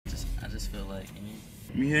just feel like.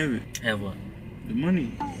 Let me have it. Have what? The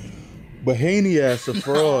money. But Haney ass a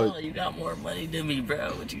fraud. Oh, you got more money than me, bro.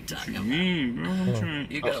 What you talking about? Bro, I'm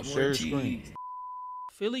trying. You got more cheese.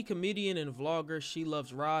 Philly comedian and vlogger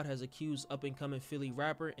Shelovesraud has accused up-and-coming Philly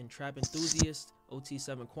rapper and trap enthusiast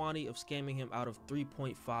OT7 Quanny of scamming him out of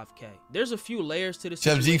 3.5K. There's a few layers to this.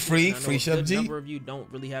 Chef G free Chef G. A number of you don't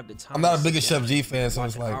really have the time. I'm not a biggest Chef G fan, so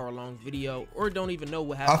it's like hour-long video or don't even know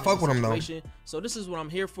what happened. I fuck with him though. So this is what I'm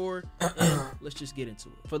here for. And let's just get into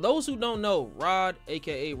it. For those who don't know, Rod,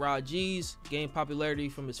 aka Rod G's, gained popularity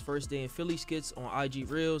from his first day in Philly skits on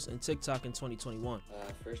IG Reels and TikTok in 2021.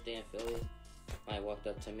 First day in Philly. Somebody walked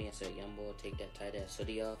up to me and said, "Young boy, take that tight ass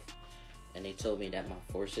hoodie off." And they told me that my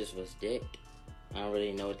forces was dicked. I don't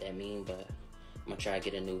really know what that means, but I'm gonna try to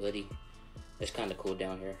get a new hoodie. It's kind of cool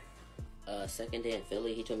down here. Second day in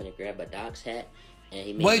Philly, he told me to grab a Doc's hat, and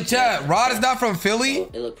he made Wait, chat, Rod is not from Philly?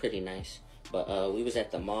 So it looked pretty nice, but we was at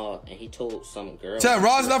the mall, and he told some girl. Chat,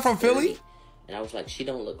 Rod's not from Philly? And I was like, she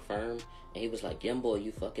don't look firm. And he was like, "Young boy,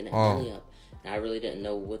 you fucking that money up." And I really didn't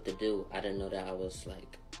know what to do. I didn't know that I was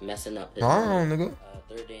like messing up his nigga.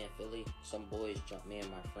 Third day in Philly, some boys jumped me and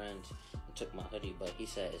my friends and took my hoodie, but he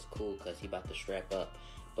said it's cool because he about to strap up.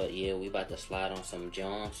 But yeah, we about to slide on some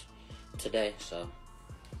Johns today, so.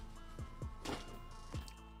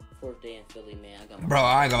 Fourth day in Philly, man. I got my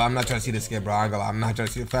I ain't gonna lie, I'm not trying to see this skit, bro. I ain't gonna lie, I'm not trying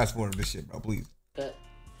to see the fast forward of this shit, bro, please. Cut.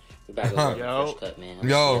 We about to go to first cut,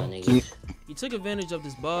 man. He took advantage of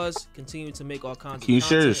this buzz, continued to make all kinds of Can you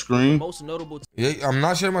share the screen? Most notable. Yeah, I'm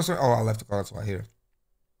not sharing my screen. Oh, I left the car, that's why I hear.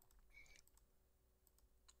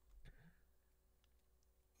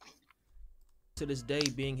 To this day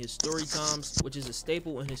being his story times, which is a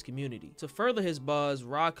staple in his community. To further his buzz,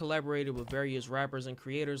 Rod collaborated with various rappers and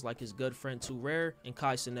creators like his good friend Too Rare and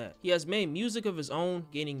Kai Cenat. He has made music of his own,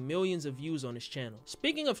 gaining millions of views on his channel.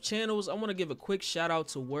 Speaking of channels, I want to give a quick shout out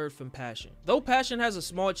to Word from Passion. Though Passion has a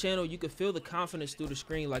small channel, you can feel the confidence through the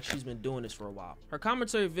screen like she's been doing this for a while. Her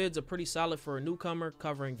commentary vids are pretty solid for a newcomer,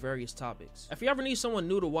 covering various topics. If you ever need someone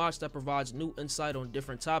new to watch that provides new insight on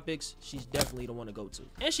different topics, she's definitely the one to go to.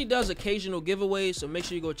 And she does occasional giveaways, so make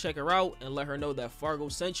sure you go check her out and let her know that Fargo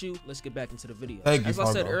sent you. Let's get back into the video. As I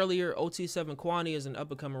said earlier, OT7 Quanny is an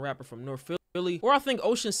up-and-coming rapper from North Philly, or I think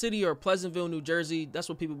Ocean City or Pleasantville, New Jersey. That's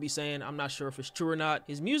what people be saying. I'm not sure if it's true or not.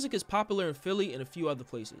 His music is popular in Philly and a few other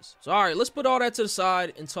places. So all right, let's put all that to the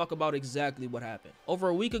side and talk about exactly what happened. Over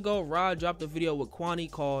a week ago, Rod dropped a video with Quanny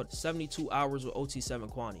called 72 Hours with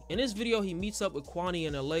OT7 Quanny. In this video, he meets up with Quanny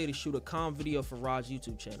in LA to shoot a comm video for Rod's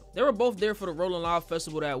YouTube channel. They were both there for the Rolling Loud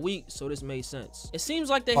Festival that week, so this made sense. It seems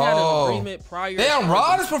like they had an agreement prior. Damn,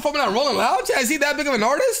 Rod is performing at Rolling Loud? Is he that big of an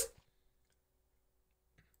artist?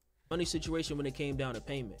 Money situation when it came down to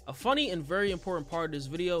payment. A funny and very important part of this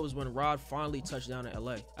video is when Rod finally touched down in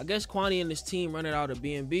LA. I guess Quanny and his team rented out a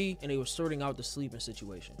B&B and they were sorting out the sleeping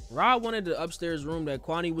situation. Rod wanted the upstairs room that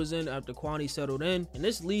Quanny was in after Quanny settled in, and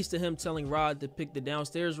this leads to him telling Rod to pick the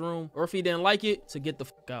downstairs room, or if he didn't like it, to get the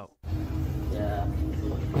fuck out. Yeah.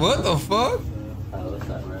 What the fuck? Oh, what's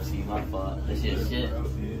up, bro? See, my fault. This your shit.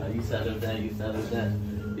 Oh, you settled down, you settled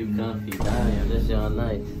down. You comfy, dying. This y'all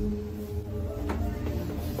nice.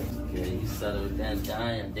 Yeah, you settled down,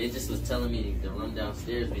 dying. They just was telling me to run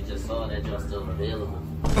downstairs. We just saw that y'all still available.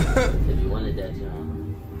 If you wanted that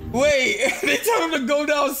job. Wait, they told him to go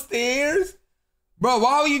downstairs? Bro,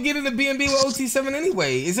 why would you get in the B&B with OT7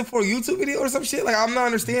 anyway? Is it for a YouTube video or some shit? Like, I'm not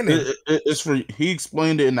understanding. It's for, he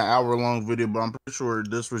explained it in the hour-long video, but I'm pretty sure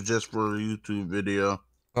this was just for a YouTube video.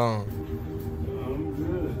 Oh.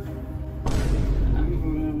 I'm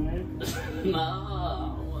good. No,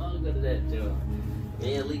 I'll go to that job.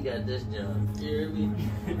 Me and Lee got this job. You hear me?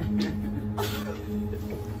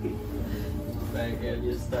 Back here,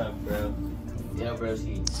 just stop, bro. Yeah, bro,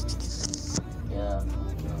 yeah.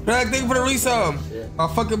 Craig, thank you for the resub. My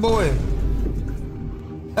fucking boy.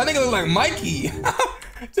 That nigga look like Mikey.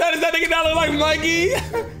 Does that nigga not look like Mikey?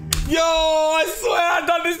 Yo, I swear I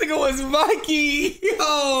thought this nigga was Mikey.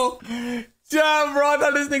 Yo, John, bro, I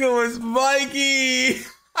thought this nigga was Mikey.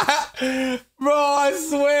 Bro, I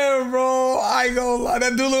swear, bro. I ain't gonna lie.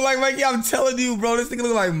 That dude look like Mikey. I'm telling you, bro. This nigga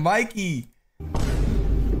look like Mikey.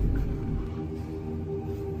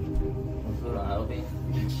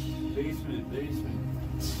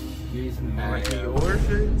 Like the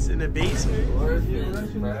orphans in the basement?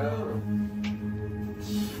 Orphans, bro.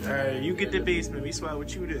 Alright, you get the basement. We swap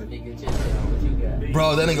what you do. What you got?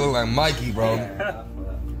 Bro, that nigga look like Mikey, bro.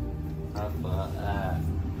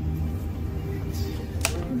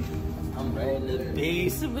 I'm right in the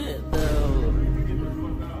basement, though.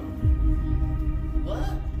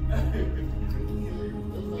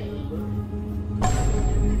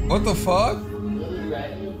 What the fuck?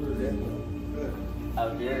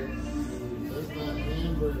 Out there.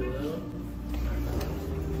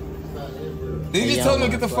 Did you just tell him to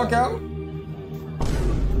get the fuck out?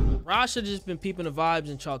 Rod should have just been peeping the vibes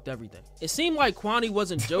and chalked everything. It seemed like Quanny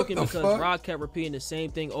wasn't joking because Rod kept repeating the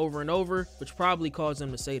same thing over and over, which probably caused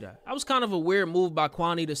him to say that. That was kind of a weird move by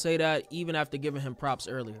Quanny to say that, even after giving him props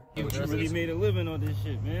earlier. You really made a living on this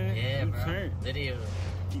shit, man. Yeah, bro. Turn. Video.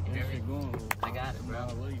 Keep that shit going. I got it, bro.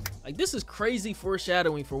 Like, this is crazy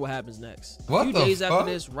foreshadowing for what happens next. What a few the days fuck? after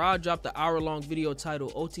this, Rod dropped the hour-long video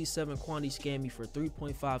titled OT7 Quanny Scammed Me for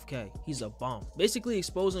 3.5K. He's a bum. Basically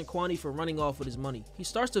exposing Quanny for running off with his money. He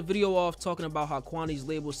starts the video off talking about how Quanny's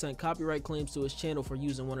label sent copyright claims to his channel for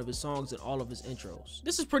using one of his songs in all of his intros.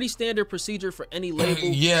 This is pretty standard procedure for any label.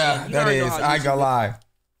 Yeah, that is. I ain't gonna lie.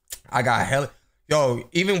 I got hella. Yo,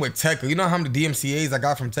 even with Tekka, you know how many DMCAs I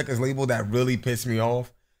got from Tekka's label that really pissed me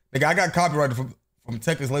off? Nigga, I got copyrighted from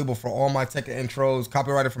Tekka's label for all my Tekka intros,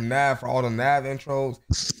 copyrighted from Nav for all the Nav intros.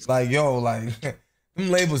 Like, yo, like, them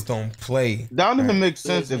labels don't play. That don't even make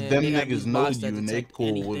sense if them they have niggas these know bots you that and they detect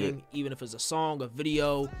cool with it. anything, even if it's a song, a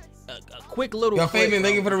video, a quick little Yo, clip, Fabian,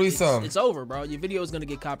 thank you for the resub. It's over, bro. Your video is gonna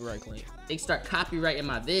get copyright claim. They start copyrighting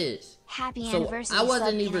my vids. Happy So anniversary. I wasn't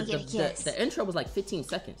sub, even, can I get a kiss? the intro was like 15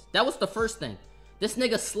 seconds. That was the first thing. This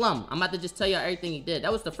nigga Slum, I'm about to just tell y'all everything he did.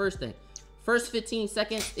 That was the first thing. First 15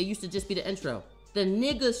 seconds, it used to just be the intro. The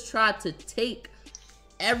niggas tried to take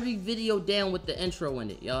every video down with the intro in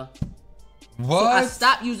it, y'all. What? So I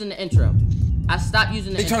stopped using the intro. I stopped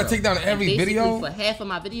using the They intro. trying to take down And every basically, video? for half of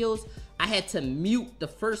my videos, I had to mute the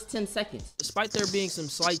first 10 seconds. Despite there being some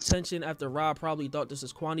slight tension after Rod probably thought this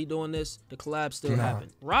was Quanny doing this, the collab still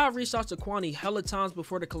happened. Rod reached out to Quanny hella times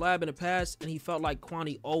before the collab in the past, and he felt like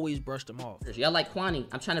Quanny always brushed him off. Y'all like Quanny?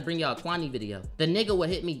 I'm trying to bring y'all a Quanny video. The nigga would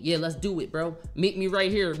hit me, yeah, let's do it, bro. Meet me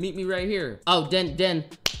right here, meet me right here. Oh, then,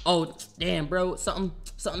 oh, damn, bro,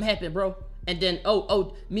 something happened, bro. And then,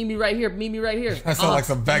 oh, meet me right here, meet me right here. That sounds like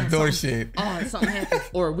some backdoor shit. Oh, something happened.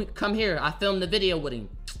 Or we come here, I filmed the video with him.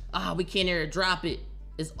 We can't air drop it.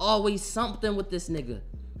 It's always something with this nigga.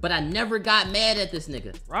 But I never got mad at this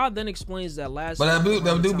nigga. Rod then explains that last But that summer, do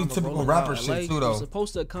around be the time of typical Rolling rapper Loud shit LA, too, he though. was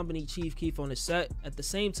supposed to accompany Chief Keef on his set. At the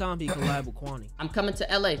same time, he collabed with Quanny. I'm coming to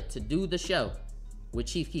LA to do the show with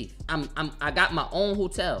Chief Keef. I got my own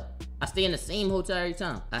hotel. I stay in the same hotel every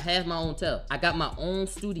time. I have my own hotel. I got my own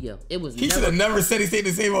studio. It was He should have never said he stayed in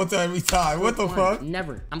the same hotel every time. What the fuck?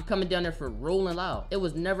 Never. I'm coming down there for Rolling Loud. It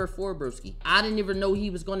was never for Broski. I didn't even know he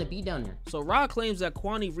was going to be down there. So Rod claims that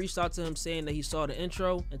Quanny reached out to him saying that he saw the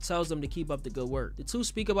intro and tells him to keep up the good work. The two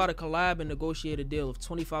speak about a collab and negotiate a deal of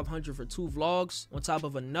 $2,500 for 2 vlogs on top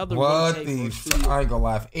of another What 1K the for a fuck? studio. I ain't gonna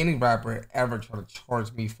lie. If any rapper ever try to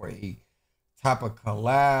charge me for a type of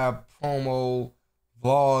collab, promo,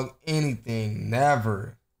 vlog, anything,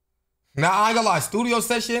 never. Now, I ain't gonna lie, studio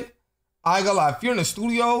session, I ain't gonna lie, if you're in the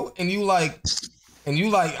studio and you like, I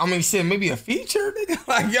mean, shit, maybe a feature, nigga,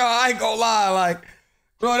 like, yo, I ain't gonna lie, like,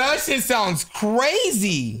 bro, that shit sounds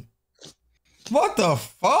crazy. What the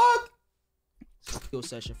fuck?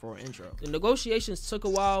 Session for an intro. The negotiations took a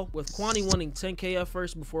while, with Quanny wanting 10K at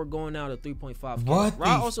first before going down to 3.5K. What Rod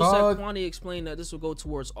the also fuck? said Quanny explained that this would go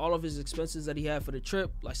towards all of his expenses that he had for the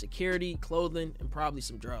trip, like security, clothing, and probably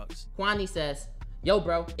some drugs. Quanny says, yo,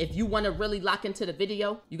 bro, if you want to really lock into the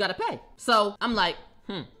video, you got to pay. So I'm like,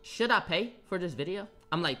 should I pay for this video?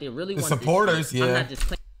 I'm like, they really want supporters, this. yeah. I'm not just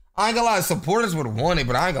playing. I ain't gonna lie, supporters would want it,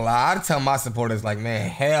 but I ain't gonna lie, I'd tell my supporters, like, man,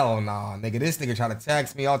 hell nah, nigga, this nigga trying to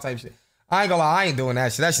tax me, all type of shit. I ain't gonna lie, I ain't doing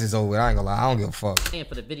that shit. That shit's over with. I ain't gonna lie, I don't give a fuck.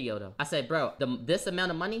 For the video though, I said, bro, this amount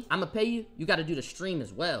of money I'm gonna pay you. You got to do the stream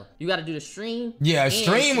as well. You got to do the stream. Yeah, and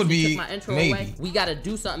stream since would you be took my intro maybe. away, we got to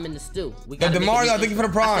do something in the stew. We Yo, got Demario, thank you for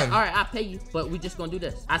the prime. I said, all right, I'll pay you, but we just gonna do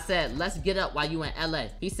this. I said, let's get up while you in LA.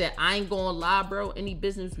 He said, I ain't gonna lie, bro. Any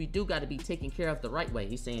business we do got to be taken care of the right way.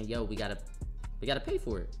 He's saying, yo, we gotta pay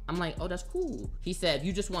for it. I'm like, oh, that's cool. He said, if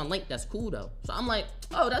you just want link, that's cool though. So I'm like,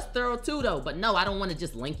 oh, that's thorough too though. But no, I don't want to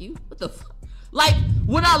just link you. What the fuck? Like,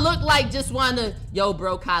 would I look like just want to, yo,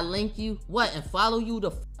 bro, can I link you? What, and follow you the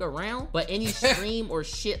fuck around? But any stream or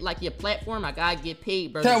shit like your platform, I gotta get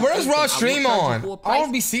paid, bro. Yeah, where's Raw stream on? I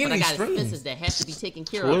don't be seeing but these I got streams. expenses that have to be taken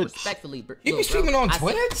care of Twitch. respectfully. He be streaming on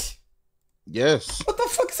Twitch? Yes. What the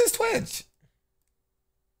fuck is his Twitch?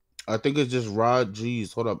 I think it's just Rod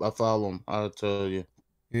G's. Hold up, I follow him. I'll tell you.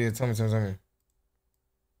 Yeah, tell me.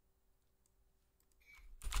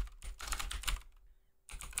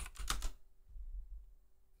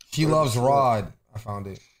 She loves Rod. I found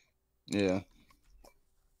it. Yeah.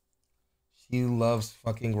 She loves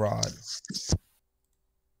fucking Rod.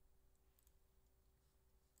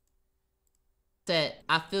 Said,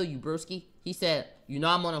 I feel you, broski. He said, You know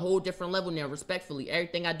I'm on a whole different level now, respectfully.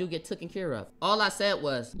 Everything I do get taken care of. All I said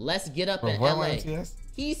was, let's get up in LA.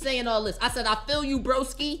 He's saying all this. I said, I feel you,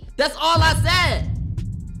 broski. That's all I said.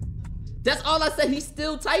 That's all I said. He's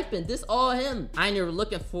still typing. This all him. I ain't never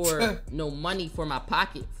looking for no money for my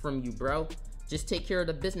pocket from you, bro. Just take care of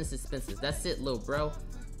the business expenses. That's it, little bro.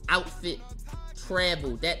 Outfit,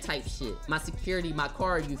 travel, that type shit. My security, my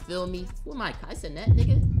car, you feel me? Who am I? I said that,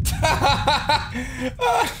 nigga.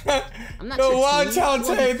 I'm not your watch out,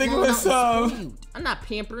 Tay. Think of myself. I'm not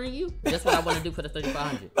pampering you. That's what I want to do for the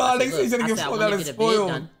 3500. Nah, nigga, he's gonna get spoiled out and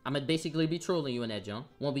spoiled. I'm gonna basically be trolling you in that junk.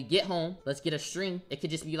 When we get home, let's get a stream. It could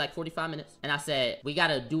just be like 45 minutes. And I said, we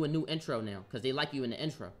gotta do a new intro now, because they like you in the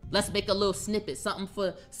intro. Let's make a little snippet, something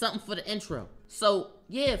for the intro. So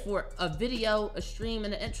yeah, for a video, a stream,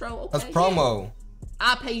 and an intro, okay. That's promo. Yeah.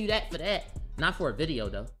 I'll pay you that for that. Not for a video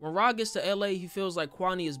though. When Rod gets to LA, he feels like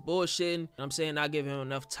Quanny is bullshitting. I'm saying not giving him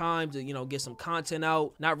enough time to, you know, get some content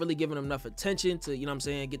out, not really giving him enough attention to, you know what I'm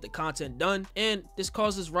saying, get the content done. And this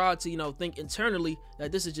causes Rod to, you know, think internally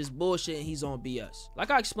that this is just bullshit and he's on BS.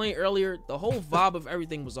 Like I explained earlier, the whole vibe of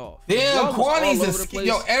everything was off. Damn, Quanny's a skinny.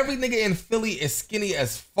 Yo, every nigga in Philly is skinny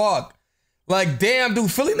as fuck. Like, damn,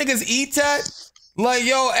 dude, Philly niggas eat that? Like,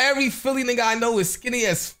 yo, every Philly nigga I know is skinny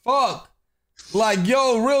as fuck. Like,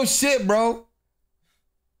 yo, real shit, bro.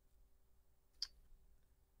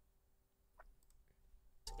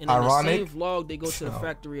 And in the same vlog, they go to the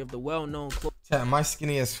factory of the well-known am I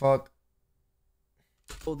skinny as fuck?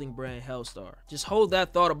 clothing brand Hellstar. Just hold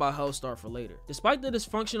that thought about Hellstar for later. Despite the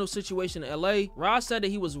dysfunctional situation in LA, Rod said that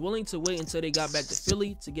he was willing to wait until they got back to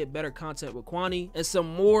Philly to get better content with Quanny, and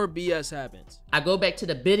some more BS happens. I go back to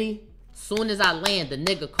the biddy. Soon as I land, the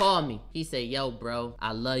nigga called me. He said, yo, bro,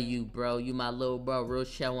 I love you, bro. You my little bro. Real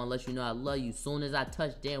shit, I wanna let you know I love you. Soon as I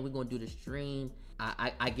touch down, we gonna do the stream.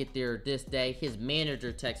 I get there this day. His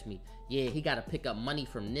manager texts me. Yeah, he gotta pick up money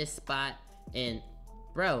from this spot. And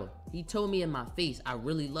bro, he told me in my face, I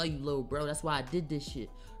really love you, little bro. That's why I did this shit.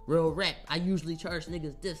 Real rap. I usually charge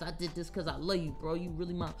niggas this. I did this cause I love you, bro. You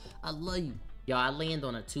really I love you. Yo, I land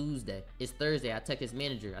on a Tuesday. It's Thursday. I text his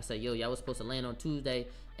manager. I said, yo, y'all was supposed to land on Tuesday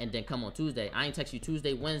and then come on Tuesday. I ain't text you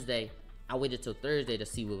Tuesday, Wednesday. I waited till Thursday to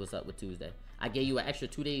see what was up with Tuesday. I gave you an extra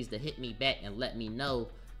 2 days to hit me back and let me know.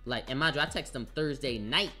 Like, and mind you, I texted him Thursday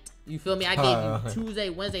night. You feel me? I gave you Tuesday,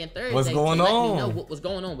 Wednesday, and Thursday. What's going to on? Let me know what was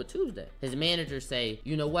going on with Tuesday. His manager say,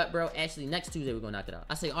 you know what, bro? Actually, next Tuesday we're gonna knock it out.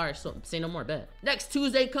 I say, all right, so say no more, bet. Next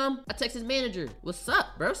Tuesday come, I text his manager. What's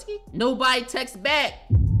up, broski? Nobody texts back.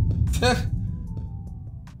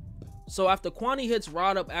 So after Quanny hits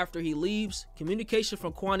Rod up after he leaves, communication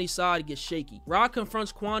from Quanny's side gets shaky. Rod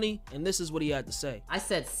confronts Quanny, and this is what he had to say. I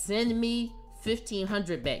said, send me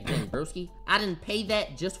 $1,500 back then, broski. I didn't pay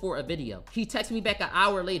that just for a video. He texted me back an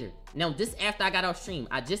hour later. Now, this after I got off stream.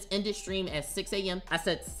 I just ended stream at 6 a.m. I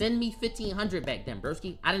said, send me $1,500 back then,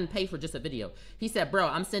 broski. I didn't pay for just a video. He said, bro,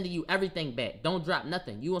 I'm sending you everything back. Don't drop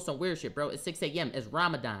nothing. You want some weird shit, bro. It's 6 a.m. It's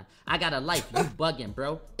Ramadan. I got a life. You bugging,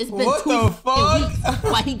 bro. It's been what 2 the fuck? weeks.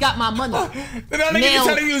 Why he got my money? Did that nigga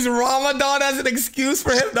try to use Ramadan as an excuse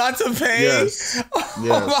for him not to pay? Yes.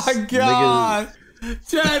 Oh my god.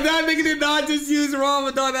 Chad, that nigga did not just use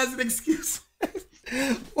Ramadan as an excuse.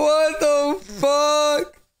 What the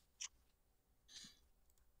fuck?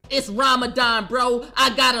 It's Ramadan, bro.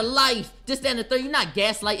 I got a life. Just and the third, you're not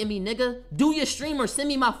gaslighting me, nigga. Do your stream or send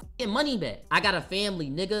me my fucking money back. I got a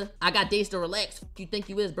family, nigga. I got days to relax. Fuck you think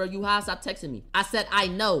you is, bro? You high? Stop texting me. I said, I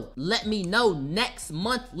know. Let me know next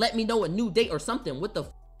month. Let me know a new date or something. What the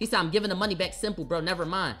fuck? He said, I'm giving the money back simple, bro. Never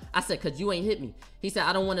mind. I said, cause you ain't hit me. He said,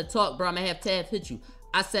 I don't want to talk, bro. I'm gonna have Tav hit you.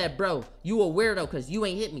 I said, bro, you a weirdo cause you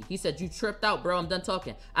ain't hit me. He said, you tripped out, bro. I'm done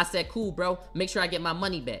talking. I said, cool, bro. Make sure I get my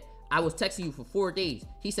money back. I was texting you for 4 days.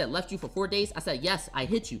 He said, left you for 4 days? I said, yes, I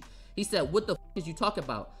hit you. He said, what the f is you talking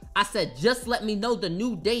about? I said, just let me know the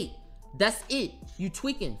new date. That's it. You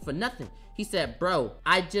tweaking for nothing. He said, bro,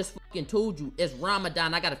 I just fucking told you it's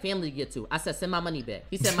Ramadan. I got a family to get to. I said, send my money back.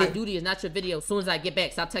 He said, my duty is not your video. As soon as I get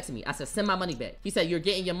back, stop texting me. I said, send my money back. He said, you're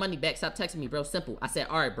getting your money back. Stop texting me, bro. Simple. I said,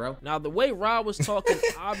 all right, bro. Now, the way Rod was talking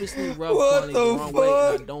obviously rubbed Quanny the wrong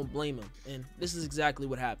way, and I don't blame him. And this is exactly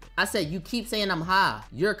what happened. I said, you keep saying I'm high.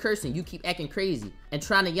 You're cursing. You keep acting crazy and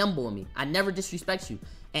trying to yumbo me. I never disrespect you.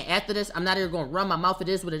 And after this, I'm not even gonna run my mouth. It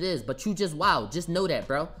is what it is. But you just wild. Just know that,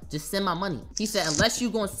 bro. Just send my money. He said, unless you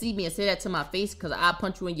gonna see me and say that to my face, cause I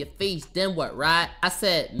punch you in your face, then what, right? I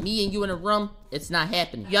said, me and you in a room, it's not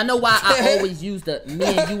happening. Y'all know why I always use the me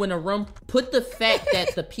and you in a room? Put the fact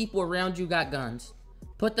that the people around you got guns.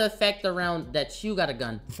 Put the fact around that you got a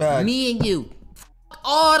gun. Fact. Me and you. Fuck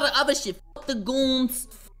all the other shit. Fuck the goons.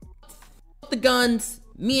 Fuck the guns.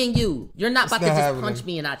 Me and you. You're not about to just punch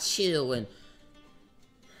me and I chill and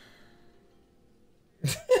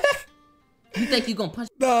You think you gonna punch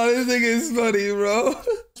No, this nigga is funny, bro.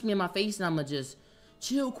 me in my face and I'ma just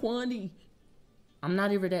chill, Quanny? I'm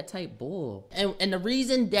not even that type bull. And the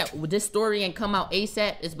reason that this story ain't come out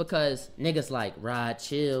ASAP is because niggas like Rod,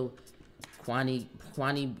 chill, Quanny,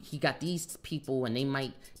 he got these people and they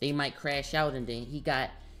might crash out, and then he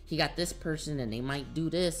got this person and they might do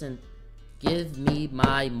this, and give me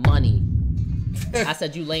my money. I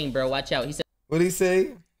said, you lame, bro, watch out. He said, What'd he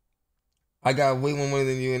say? I got way more money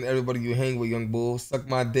than you and everybody you hang with, young bull. Suck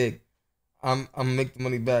my dick. I'm make the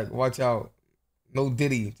money back. Watch out. No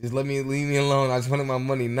Diddy. Just leave me alone. I just wanted my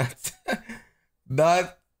money, not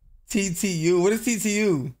TTU. What is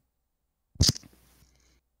TTU?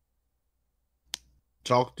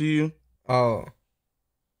 Talk to you. Oh.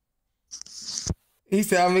 He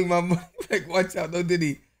said, I make my money back. Watch out. No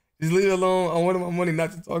Diddy. Just leave it alone. I wanted my money,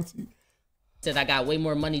 not to talk to you. Said, I got way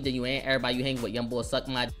more money than you and everybody you hang with, young boy, suck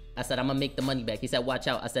my dick. I said, I'm gonna make the money back. He said, watch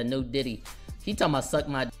out. I said, no Diddy. He talking about suck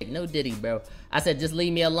my dick. No Diddy, bro. I said, just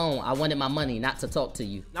leave me alone. I wanted my money, not to talk to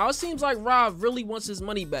you. Now it seems like Rob really wants his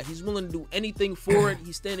money back. He's willing to do anything for it.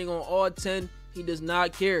 He's standing on all 10. He does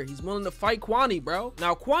not care. He's willing to fight Quanny, bro.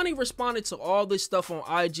 Now Quanny responded to all this stuff on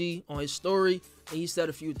IG, on his story, and he said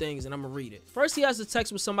a few things, and I'm gonna read it. First, he has a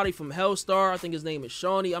text with somebody from Hellstar. I think his name is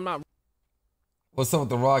Shawnee. I'm not. What's up with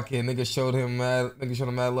the Rock kid? Nigga showed him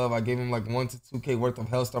mad love. I gave him like 1 to 2K worth of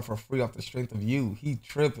Hellstar for free off the strength of you. He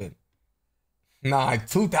tripping. Nah, like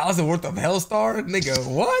 2,000 worth of Hellstar? Nigga,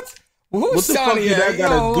 what? Who's What the fuck Shawnee did that at?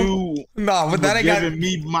 gotta Yo. do? Nah, but that ain't got giving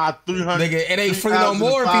me my 300. Nigga, it ain't free no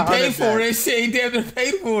more if he paid for back. it. Shit, he damn near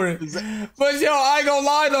paid for it. But yo, I ain't gonna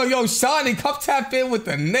lie though. Yo, Shawnee, come tap in with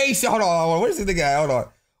the nation. Hold on. Where's this nigga at? Hold on.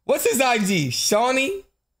 What's his IG? Shawnee?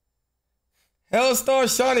 Hellstar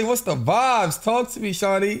Shawnee, what's the vibes? Talk to me,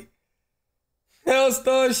 Shawnee.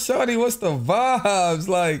 Hellstar Shawnee, what's the vibes?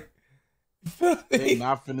 Like, They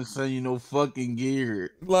not finna send you no fucking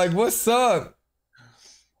gear. like, what's up?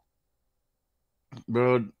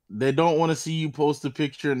 Bro, they don't want to see you post a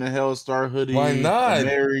picture in the Hellstar hoodie. Why not?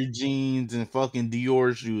 Mary jeans and fucking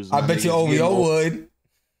Dior shoes. I My bet you niggas OVO would.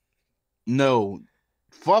 No.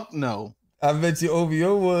 Fuck no. I bet you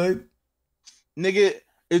OVO would. Nigga,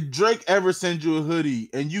 if Drake ever sends you a hoodie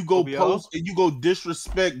and you go OVO? post and you go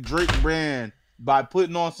disrespect Drake brand by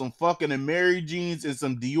putting on some fucking Mary jeans and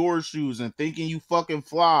some Dior shoes and thinking you fucking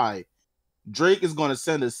fly, Drake is gonna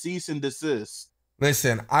send a cease and desist.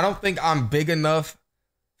 Listen, I don't think I'm big enough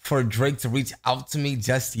for Drake to reach out to me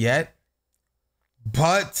just yet.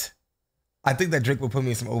 But I think that Drake will put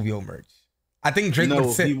me in some OVO merch. I think Drake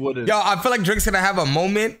would he wouldn't. Yo, I feel like Drake's gonna have a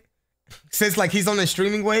moment since like he's on the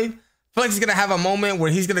streaming wave. I feel like he's gonna have a moment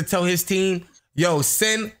where he's gonna tell his team, yo,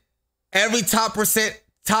 send every top 1%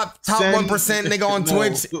 nigga on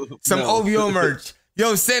Twitch some OVO merch.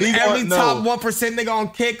 Yo, send every top 1% nigga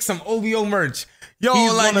on Kick some OVO merch. Yo,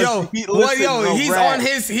 he's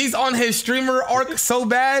on his streamer arc so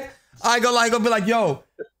bad. I go like, gonna be like, yo,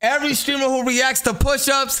 every streamer who reacts to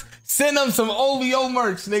push-ups, send them some OVO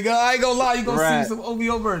merch, nigga. I ain't gonna lie, you gonna see some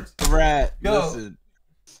OVO merch. Rat, Yo. listen.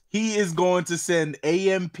 He is going to send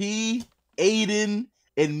AMP, Aiden,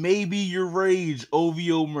 and maybe your Rage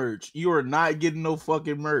OVO merch. You are not getting no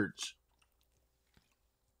fucking merch.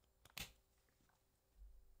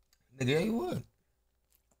 Nigga, yeah, you would.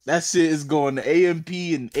 That shit is going to AMP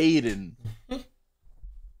and Aiden.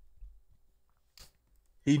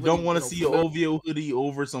 He don't want to see an OVO hoodie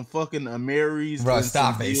over some fucking Amaris. Bro,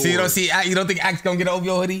 stop it. So you don't think Ack's gonna get an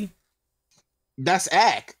OVO hoodie? That's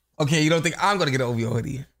Ack. Okay, you don't think I'm gonna get an OVO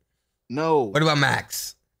hoodie? No. What about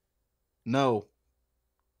Max? No.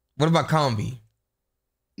 What about Combi?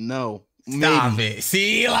 No. Stop Maybe. it.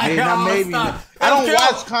 See, like, Maybe, not maybe. stop. I don't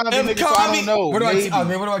watch Combi, nigga, so I don't know. What about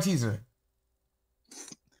Maybe. what about Cheezer?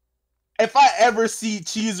 If I ever see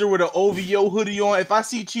Cheezer with an OVO hoodie on, if I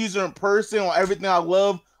see Cheezer in person on everything I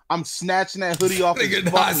love, I'm snatching that hoodie off his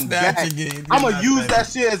fucking back. I'm gonna use that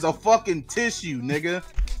shit as a fucking tissue, nigga.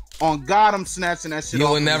 On God, I'm snatching that shit off.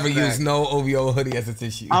 You will never use no OVO hoodie as a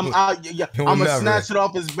tissue. I'm gonna snatch it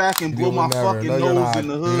off his back and blow my fucking nose in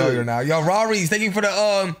the hood. No, you're not. Yo, Rari's, thank you for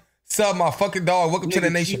the sub, my fucking dog. Welcome to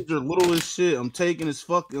the nation. Cheezer little as shit. I'm taking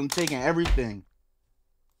everything.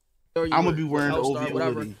 I'm gonna be wearing the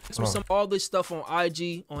OVO hoodie. All this stuff on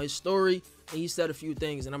IG, on his story, and he said a few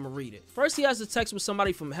things, and I'm gonna read it. First, he has a text with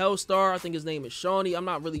somebody from Hellstar. I think his name is Shawnee. I'm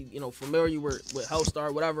not really, familiar with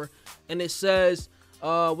Hellstar, whatever. And it says,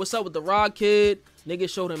 what's up with the Rod kid? Nigga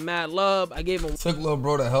showed him mad love. I gave him. Took little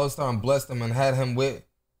bro to Hellstar and blessed him and had him with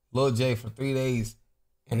Lil J for 3 days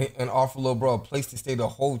and offered little bro a place to stay the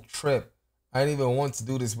whole trip. I didn't even want to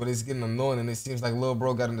do this, but it's getting annoying, and it seems like little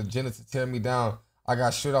bro got an agenda to tear me down. I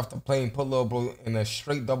got straight off the plane, put Lil Bro in a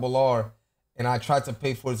straight double R, and I tried to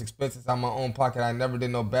pay for his expenses out of my own pocket. I never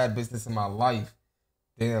did no bad business in my life.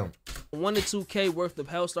 Damn. 1 to 2K worth of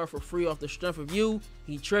Hellstar for free off the strength of you.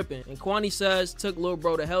 He tripping. And Quanny says took Lil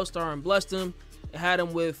Bro to Hellstar and blessed him. And had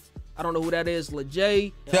him with, I don't know who that is,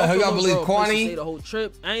 LeJ. Yeah, y'all believe Quanny the whole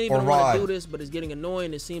trip. I ain't even want to do this, but it's getting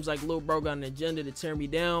annoying. It seems like Lil Bro got an agenda to tear me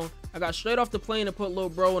down. I got straight off the plane and put Lil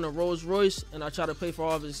Bro in a Rolls Royce, and I tried to pay for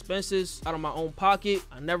all of his expenses out of my own pocket.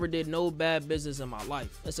 I never did no bad business in my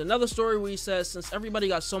life. It's another story where he says, since everybody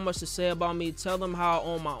got so much to say about me, tell them how I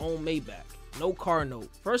own my own Maybach. No car note.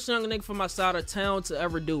 First young nigga from my side of town to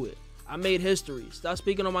ever do it. I made history. Stop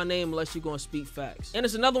speaking on my name unless you're gonna speak facts. And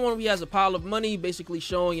it's another one where he has a pile of money, basically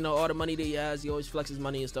showing, you know, all the money that he has. He always flexes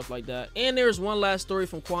money and stuff like that. And there's one last story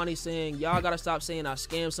from Quanny saying, y'all gotta stop saying I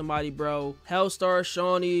scammed somebody, bro. Hellstar,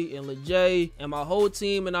 Shawnee, and LeJ, and my whole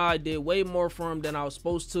team and I did way more for him than I was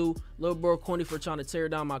supposed to. Lil Bro Quanny for trying to tear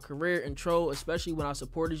down my career and troll, especially when I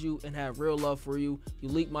supported you and had real love for you. You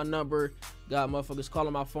leaked my number. Got motherfuckers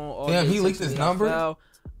calling my phone all day. Damn, he leaked his number?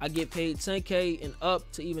 I get paid 10K and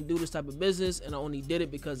up to even do this type of business, and I only did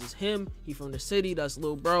it because it's him. He from the city, that's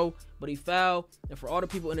Lil Bro, but he foul. And for all the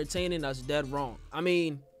people entertaining, that's dead wrong. I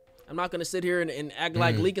mean, I'm not gonna sit here and act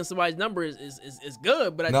like leaking somebody's number is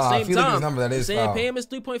good, but at the same time, number, that is saying pay him is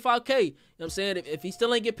 3.5K. You know what I'm saying? If he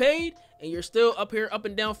still ain't get paid and you're still up here up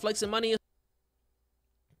and down flexing money.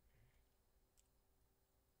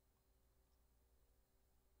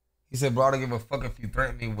 He said, bro, I don't give a fuck if you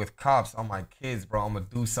threaten me with cops on my kids, bro. I'm gonna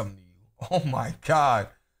do something to you. Oh my God.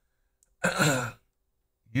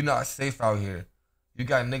 You're not safe out here. You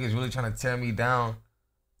got niggas really trying to tear me down.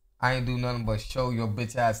 I ain't do nothing but show your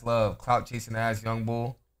bitch ass love. Clout chasing ass young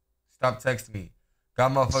bull. Stop texting me.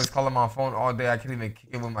 Got motherfuckers calling my phone all day. I can't even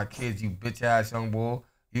kick it with my kids, you bitch ass young bull.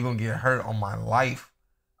 You gonna get hurt on my life.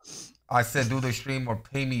 I said do the stream or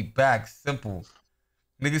pay me back. Simple.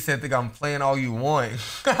 Niggas said, think I'm playing all you want.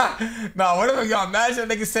 Nah, whatever y'all imagine,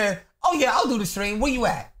 niggas said, oh yeah, I'll do the stream. Where you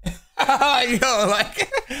at? Yo, like,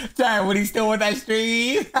 Chad, would he still want that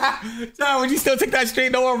stream? Chad, would you still take that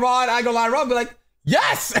stream? No one, Rod. I ain't gonna lie, Rod be like,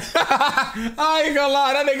 yes! I ain't gonna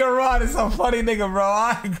lie, that nigga Rod is a funny nigga, bro.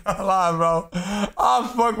 I ain't gonna lie, bro. I'll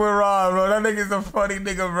fuck with Rod, bro. That nigga's a funny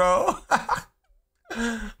nigga, bro.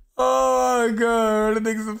 Oh my God, that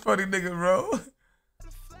nigga's a funny nigga, bro.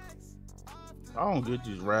 I don't get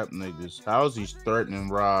these rap niggas. How is he threatening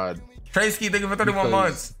Rod? Tracy, thank you for 31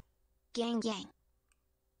 months. Gang, gang.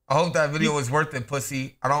 I hope that video was worth it,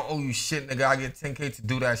 pussy. I don't owe you shit, nigga. I get 10K to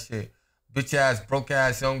do that shit. Bitch ass, broke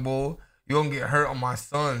ass young bull. You don't get hurt on my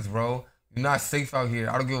sons, bro. You're not safe out here.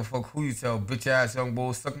 I don't give a fuck who you tell. Bitch ass young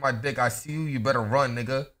bull. Suck my dick. I see you. You better run,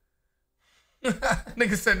 nigga.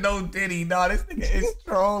 Nigga said no Diddy. Nah, this nigga is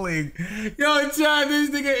trolling. Yo, Chad, this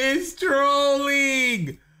nigga is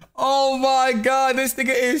trolling. Oh my God, this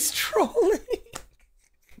nigga is trolling.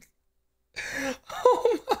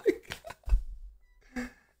 Oh my God.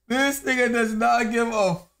 This nigga does not give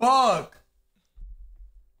a fuck.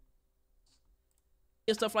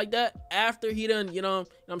 And stuff like that after he done, you know what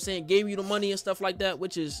I'm saying, gave you the money and stuff like that,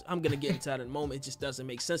 which is, I'm gonna get into that in a moment. It just doesn't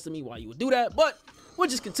make sense to me why you would do that, but we'll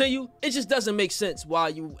just continue. It just doesn't make sense why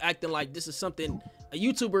you acting like this is something a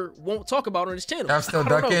YouTuber won't talk about on his channel. I'm still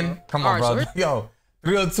ducking. Come on, bro. Yo.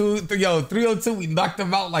 302, we knocked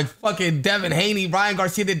him out like fucking Devin Haney. Ryan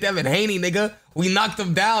Garcia did Devin Haney, nigga. We knocked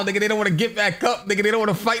him down, nigga. They don't want to get back up, nigga. They don't want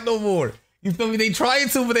to fight no more. You feel me? They trying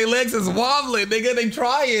to, but their legs is wobbling, nigga. They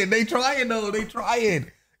trying though. They trying.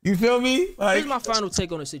 You feel me? Like, here's my final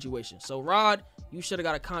take on the situation. So, Rod, you should have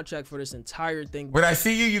got a contract for this entire thing. When I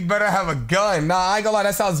see you, you better have a gun. Nah, I ain't gonna lie.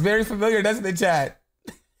 That sounds very familiar. That's in the chat.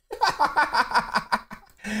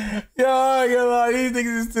 Yo, I ain't gonna lie. These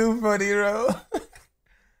niggas is too funny, bro.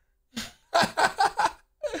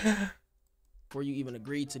 Before you even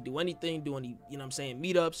agreed to do anything, do any, you know what I'm saying,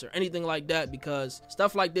 meetups or anything like that, because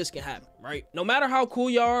stuff like this can happen, right? No matter how cool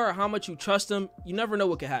you are or how much you trust them, you never know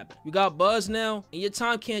what can happen. You got buzz now, and your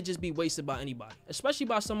time can't just be wasted by anybody, especially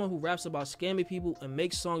by someone who raps about scamming people and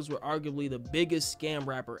makes songs with arguably the biggest scam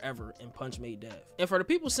rapper ever in Punch Made Dev. And for the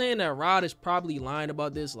people saying that Rod is probably lying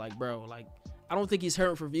about this, like, bro, like, I don't think he's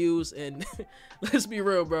hurting for views, and let's be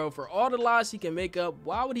real, bro, for all the lies he can make up,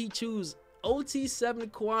 why would he choose OT7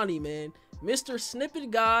 Quanny, man? Mr. Snippet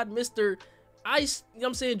God, Mr. Ice, you know what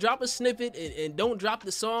I'm saying, drop a snippet and don't drop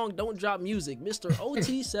the song, don't drop music. Mr.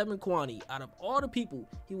 OT7 Quanny, out of all the people,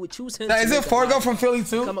 he would choose him. Is it Fargo from Philly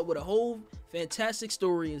too? Come up with a whole fantastic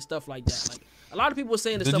story and stuff like that. Like, a lot of people were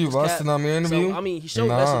saying this stuff Did you was bust it on my interview? So, I mean, he showed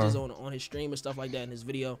messages on his stream and stuff like that in his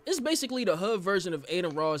video. It's basically the hood version of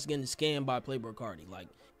Aiden Ross getting scammed by Playboi Carti. Like,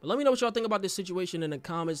 But let me know what y'all think about this situation in the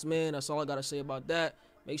comments, man. That's all I gotta say about that.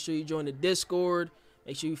 Make sure you join the Discord.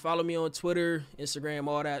 Make sure you follow me on Twitter, Instagram,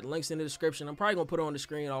 all that. Links in the description. I'm probably gonna put it on the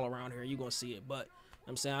screen all around here. You're gonna see it. But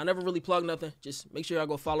I'm saying I never really plug nothing. Just make sure y'all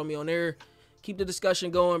go follow me on there. Keep the discussion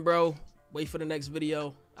going, bro. Wait for the next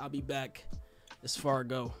video. I'll be back. This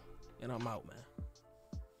Fargo, and I'm out, man.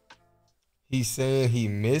 He said he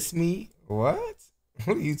missed me. What?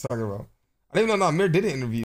 What are you talking about? I didn't even know Mir did an interview.